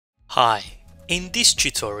Hi, in this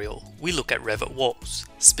tutorial we look at Revit walls,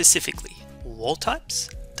 specifically wall types,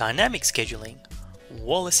 dynamic scheduling,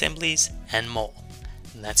 wall assemblies and more.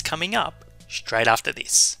 And that's coming up straight after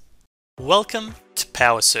this. Welcome to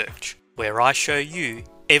Power Search, where I show you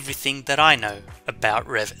everything that I know about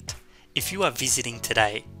Revit. If you are visiting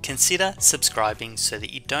today, consider subscribing so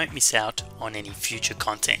that you don't miss out on any future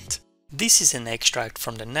content. This is an extract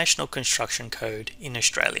from the National Construction Code in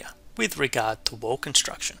Australia with regard to wall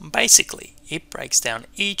construction. Basically, it breaks down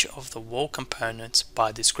each of the wall components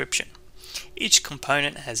by description. Each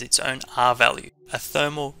component has its own R value, a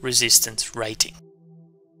thermal resistance rating.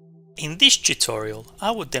 In this tutorial,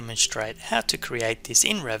 I will demonstrate how to create this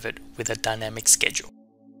in Revit with a dynamic schedule.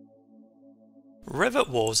 Revit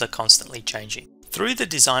walls are constantly changing. Through the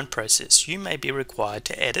design process, you may be required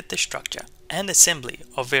to edit the structure and assembly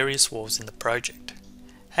of various walls in the project.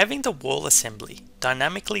 Having the wall assembly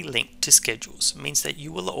dynamically linked to schedules means that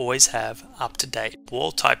you will always have up-to-date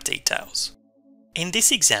wall type details. In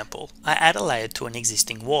this example, I add a layer to an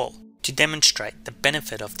existing wall to demonstrate the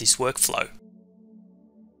benefit of this workflow.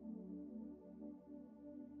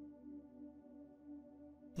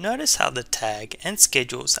 Notice how the tag and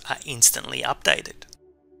schedules are instantly updated.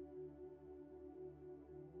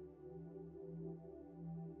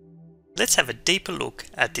 Let's have a deeper look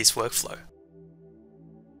at this workflow.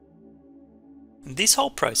 This whole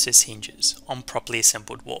process hinges on properly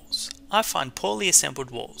assembled walls. I find poorly assembled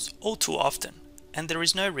walls all too often, and there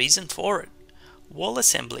is no reason for it. Wall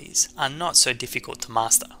assemblies are not so difficult to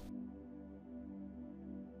master.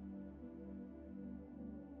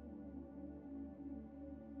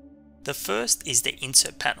 The first is the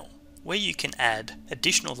insert panel, where you can add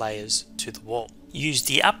additional layers to the wall. Use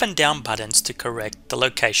the up and down buttons to correct the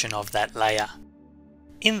location of that layer.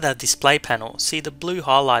 In the display panel, see the blue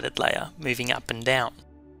highlighted layer moving up and down.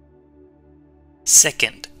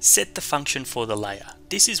 Second, set the function for the layer.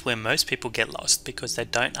 This is where most people get lost because they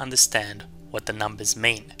don't understand what the numbers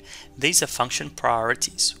mean. These are function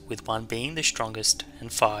priorities, with 1 being the strongest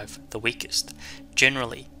and 5 the weakest.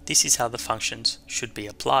 Generally, this is how the functions should be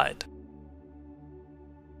applied.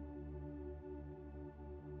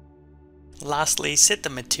 Lastly, set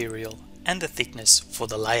the material and the thickness for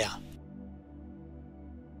the layer.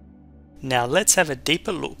 Now let's have a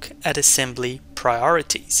deeper look at assembly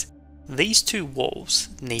priorities. These two walls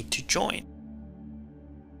need to join.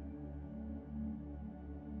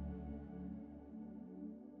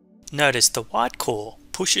 Notice the white core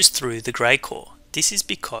pushes through the grey core. This is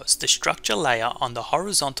because the structure layer on the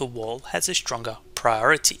horizontal wall has a stronger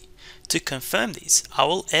priority. To confirm this, I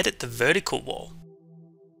will edit the vertical wall.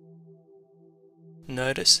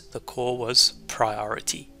 Notice the core was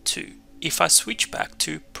priority 2. If I switch back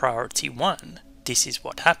to priority 1, this is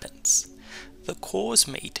what happens. The cores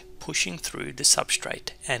meet, pushing through the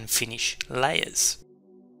substrate and finish layers.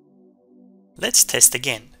 Let's test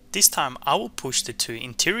again. This time I will push the two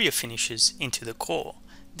interior finishes into the core.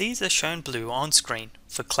 These are shown blue on screen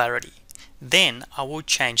for clarity. Then I will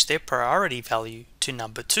change their priority value to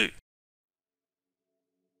number 2.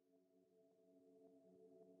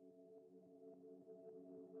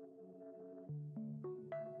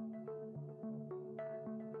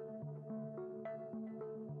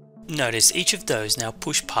 Notice each of those now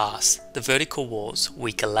push past the vertical wall's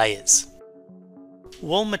weaker layers.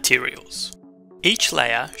 Wall materials. Each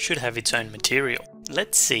layer should have its own material.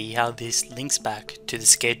 Let's see how this links back to the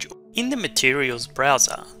schedule. In the materials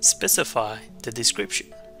browser, specify the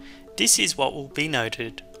description. This is what will be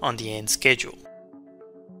noted on the end schedule.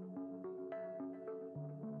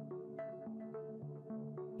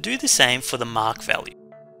 Do the same for the mark value.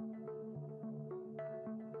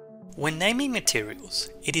 When naming materials,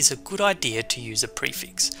 it is a good idea to use a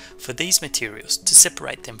prefix for these materials to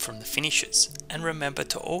separate them from the finishes, and remember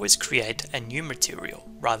to always create a new material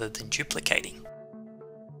rather than duplicating.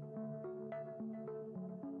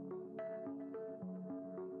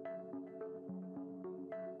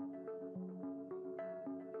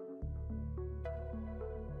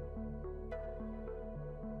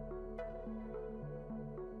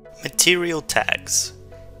 Material tags.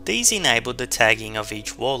 These enable the tagging of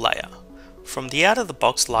each wall layer. From the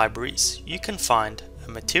out-of-the-box libraries, you can find a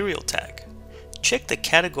material tag. Check the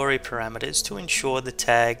category parameters to ensure the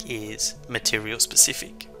tag is material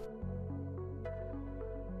specific.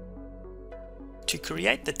 To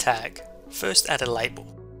create the tag, first add a label.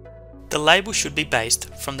 The label should be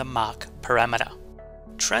based from the mark parameter.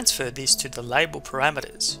 Transfer this to the label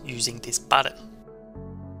parameters using this button.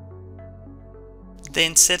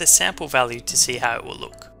 Then set a sample value to see how it will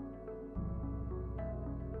look.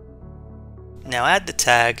 Now add the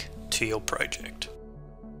tag to your project.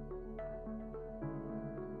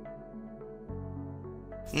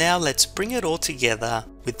 Now let's bring it all together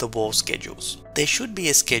with the wall schedules. There should be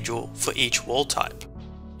a schedule for each wall type,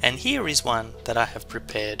 and here is one that I have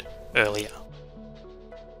prepared earlier.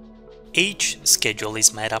 Each schedule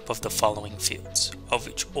is made up of the following fields, of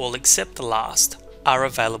which all except the last are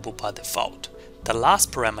available by default. The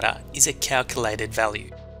last parameter is a calculated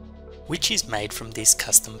value, which is made from this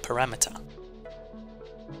custom parameter.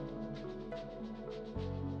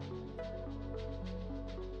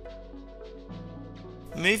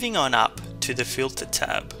 Moving on up to the Filter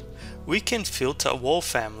tab, we can filter wall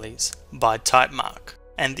families by type mark,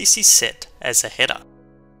 and this is set as a header.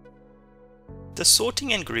 The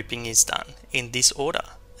sorting and grouping is done in this order,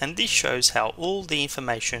 and this shows how all the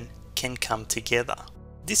information can come together.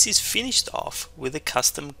 This is finished off with a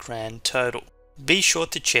custom grand total. Be sure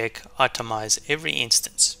to check Itemize every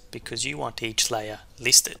instance because you want each layer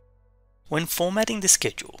listed. When formatting the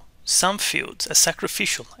schedule, some fields are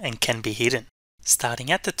sacrificial and can be hidden. Starting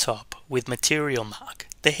at the top with Material mark,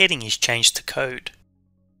 the heading is changed to Code.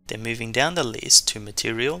 Then moving down the list to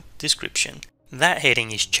Material Description, that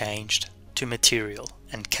heading is changed to Material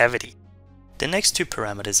and Cavity. The next two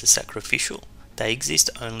parameters are sacrificial. They exist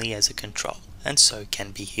only as a control and so can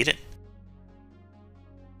be hidden.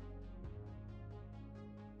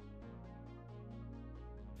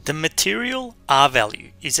 The Material R value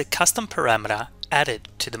is a custom parameter added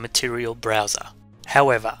to the Material browser.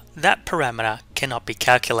 However, that parameter cannot be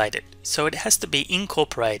calculated, so it has to be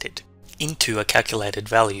incorporated into a calculated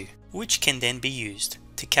value, which can then be used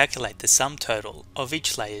to calculate the sum total of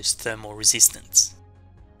each layer's thermal resistance.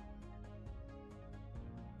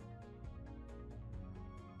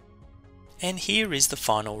 And here is the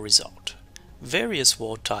final result. Various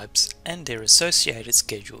wall types and their associated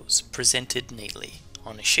schedules presented neatly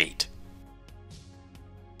on a sheet.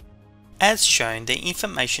 As shown, the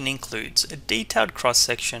information includes a detailed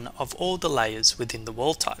cross-section of all the layers within the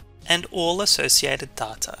wall type and all associated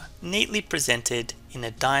data neatly presented in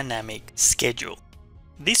a dynamic schedule.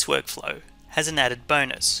 This workflow has an added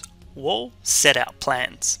bonus: wall setout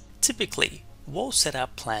plans. Typically, wall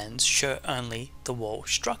setout plans show only the wall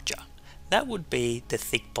structure. That would be the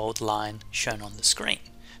thick bold line shown on the screen.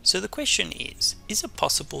 So the question is it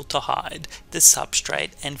possible to hide the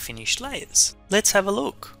substrate and finished layers? Let's have a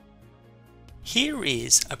look. Here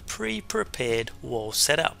is a pre-prepared wall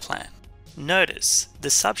setout plan. Notice the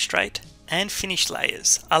substrate and finished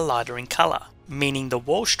layers are lighter in color, meaning the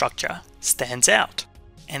wall structure stands out.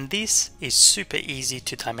 And this is super easy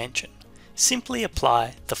to dimension. Simply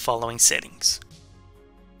apply the following settings.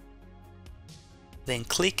 Then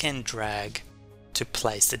click and drag to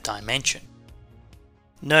place the dimension.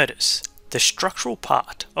 Notice the structural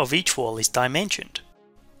part of each wall is dimensioned.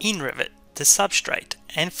 In Revit, the substrate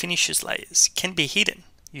and finishes layers can be hidden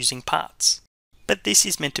using parts. But this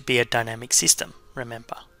is meant to be a dynamic system,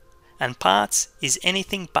 remember. And parts is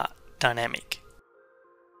anything but dynamic.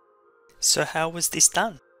 So how was this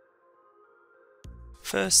done?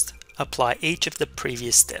 First, apply each of the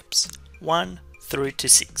previous steps, 1 through to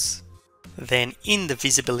 6. Then in the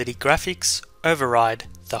visibility graphics, override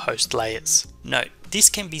the host layers. Note, this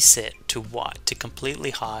can be set to white to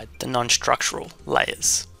completely hide the non-structural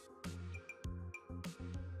layers.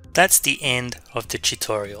 That's the end of the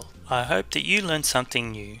tutorial. I hope that you learned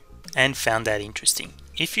something new and found that interesting.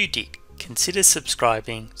 If you did, consider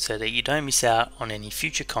subscribing so that you don't miss out on any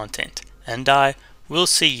future content, and I will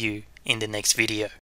see you in the next video.